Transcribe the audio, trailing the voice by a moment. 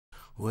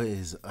What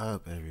is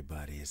up,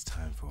 everybody? It's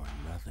time for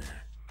another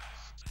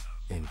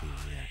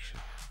NBA reaction.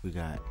 We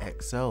got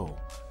EXO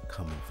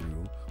coming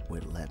through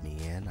with Let Me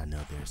In. I know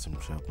there's some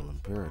trouble in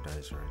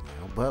paradise right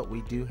now, but we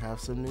do have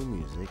some new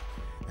music,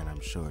 and I'm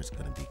sure it's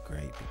going to be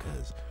great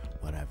because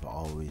what I've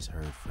always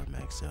heard from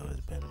EXO has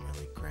been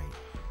really great.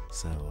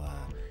 So,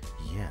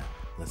 yeah,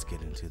 let's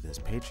get into this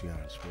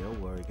Patreon spiel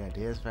where we got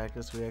dance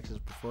practice reactions,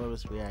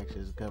 performance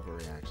reactions, cover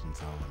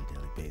reactions all on a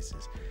daily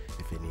basis.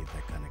 If any of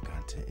that kind of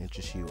content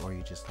interests you or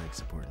you just like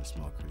supporting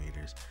small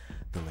creators,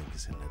 the link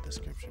is in the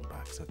description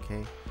box,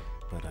 okay?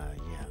 But,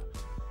 yeah,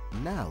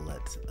 now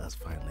let's us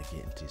finally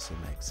get into some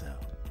EXO.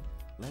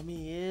 Let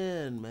me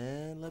in,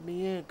 man. Let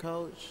me in,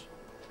 coach.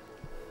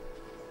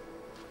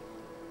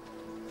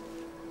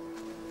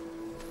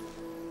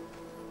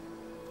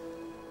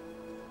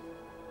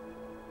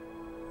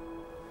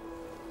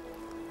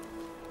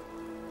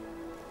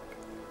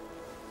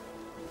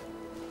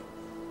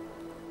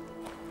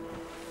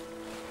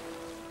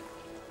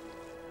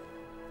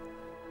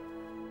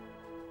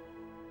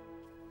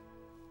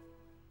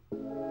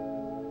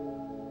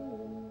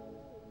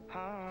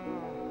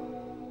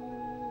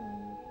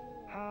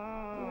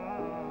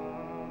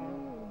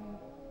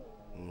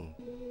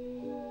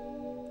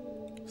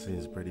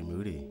 Seems pretty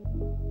moody.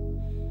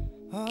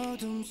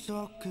 어둠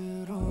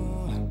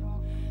속으로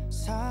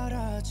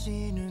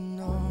사라지는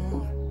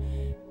너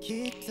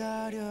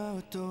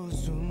기다려도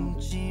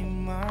숨지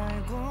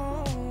말고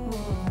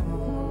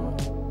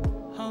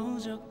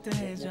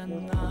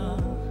허적대잖아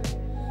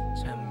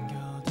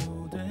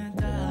잠겨도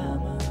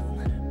되다만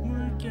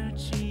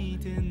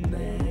물결치듯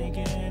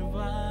내게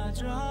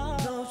와줘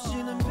너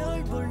없이는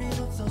별 볼 일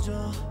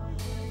없어져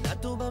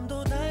낮도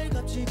밤도 날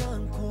같지가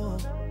않고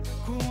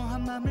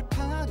고요한 맘을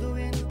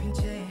파도에 눕힌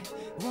채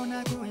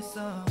원하고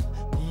있어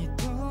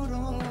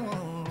이토록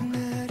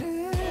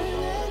나를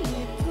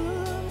내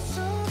품속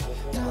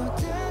더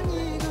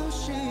다니고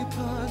싶어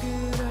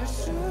그럴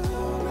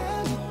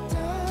수만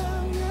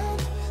있다면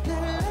날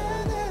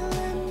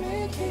let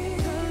me be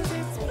Cause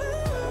it's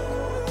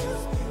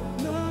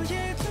blue 너의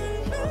두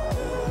눈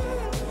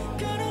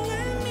Gotta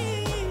let me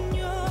in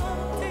your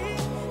deep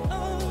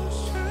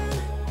ocean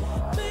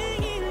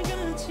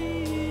매일같이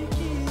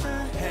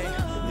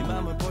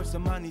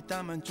벌써만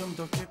있다면 좀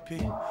더 깊이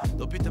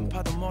높이 뜬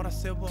파도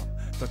몰아세워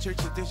더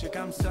질치듯이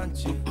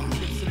감싼지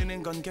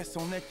휩쓸리는 건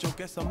계속 내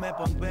쪽에서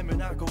매번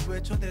외면하고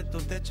외쳐대도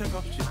대책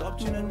없이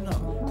덮치는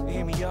너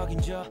이미 여긴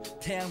저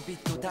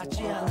태양빛도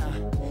닿지 않아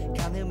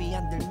가늠이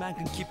안 될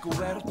만큼 깊고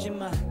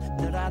외롭지만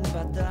널 아는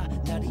바다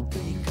날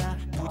이끄니까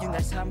부디 날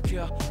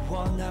삼켜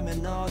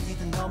원하면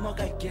어디든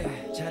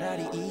넘어갈게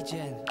차라리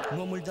이젠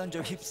몸을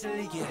던져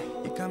휩쓸리게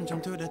이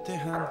감정들에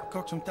대한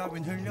걱정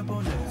따윈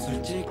흘려보내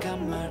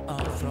솔직한 말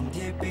all from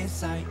deep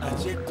inside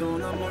아직도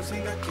넌 뭘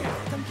생각해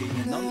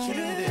담기에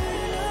넘치는데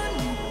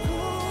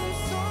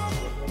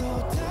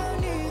더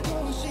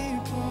달리고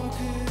싶어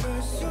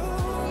그럴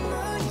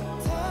수만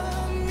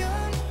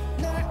있다면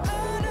날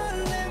알아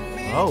let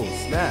me Oh,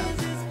 snap.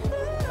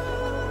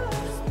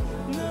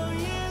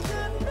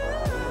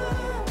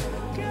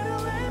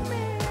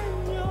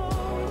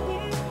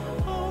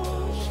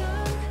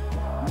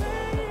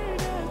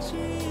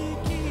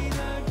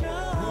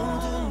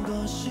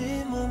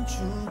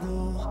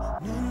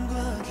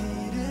 눈과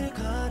귀를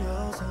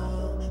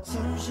가려서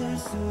숨 쉴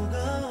수가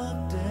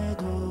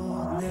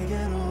없대도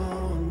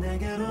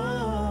내게로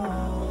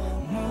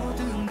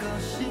모든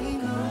것이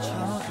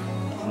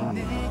넘쳐도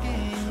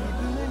내게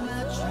입을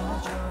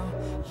맞춰줘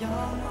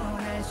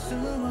영원할 수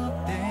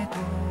없대도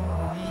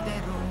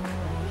이대로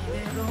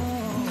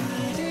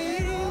나를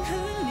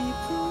흔히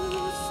부숴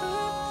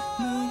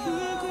널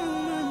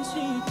울고만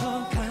싶어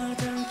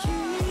가장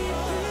깊은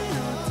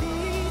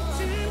어디든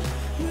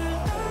날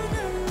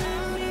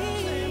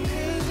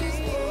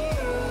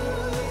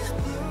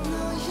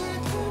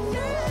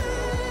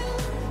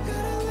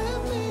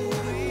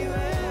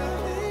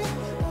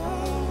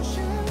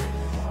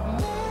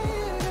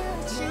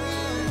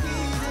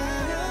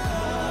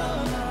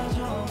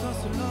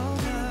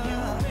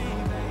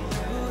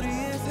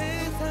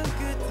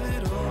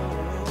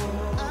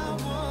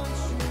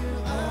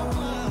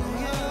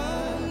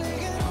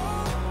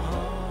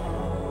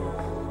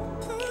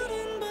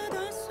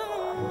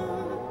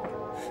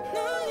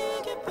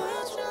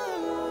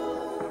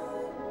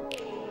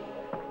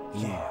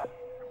Yeah.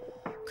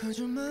 Cause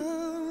your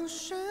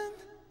motion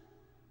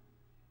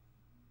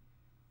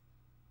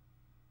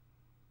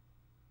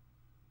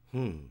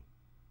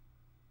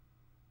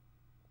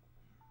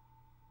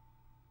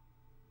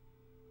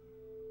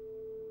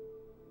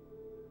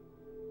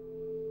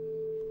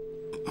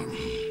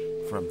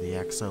From the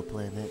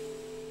exoplanet.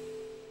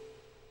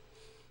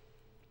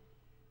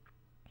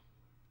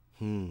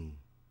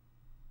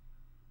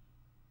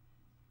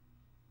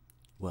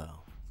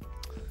 Well,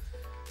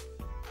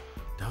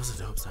 that was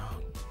a dope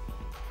song.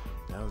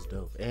 That was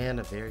dope. And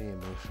a very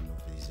emotional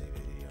music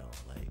video.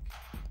 Like,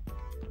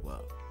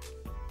 well,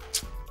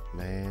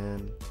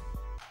 man,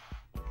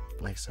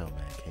 EXO,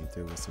 man, came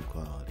through with some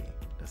quality.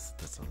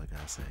 That's all I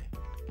gotta say.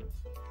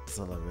 That's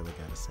all I really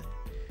gotta say.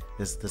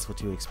 That's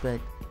what you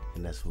expect,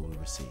 and that's what we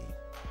receive.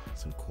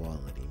 Some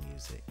quality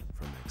music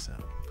from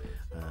EXO.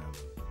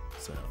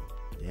 So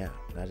yeah,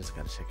 I just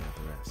gotta check out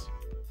the rest.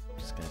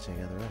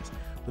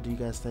 What do you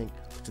guys think?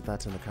 Put your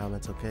thoughts in the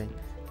comments, okay?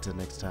 Until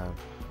next time,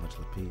 much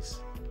love, peace.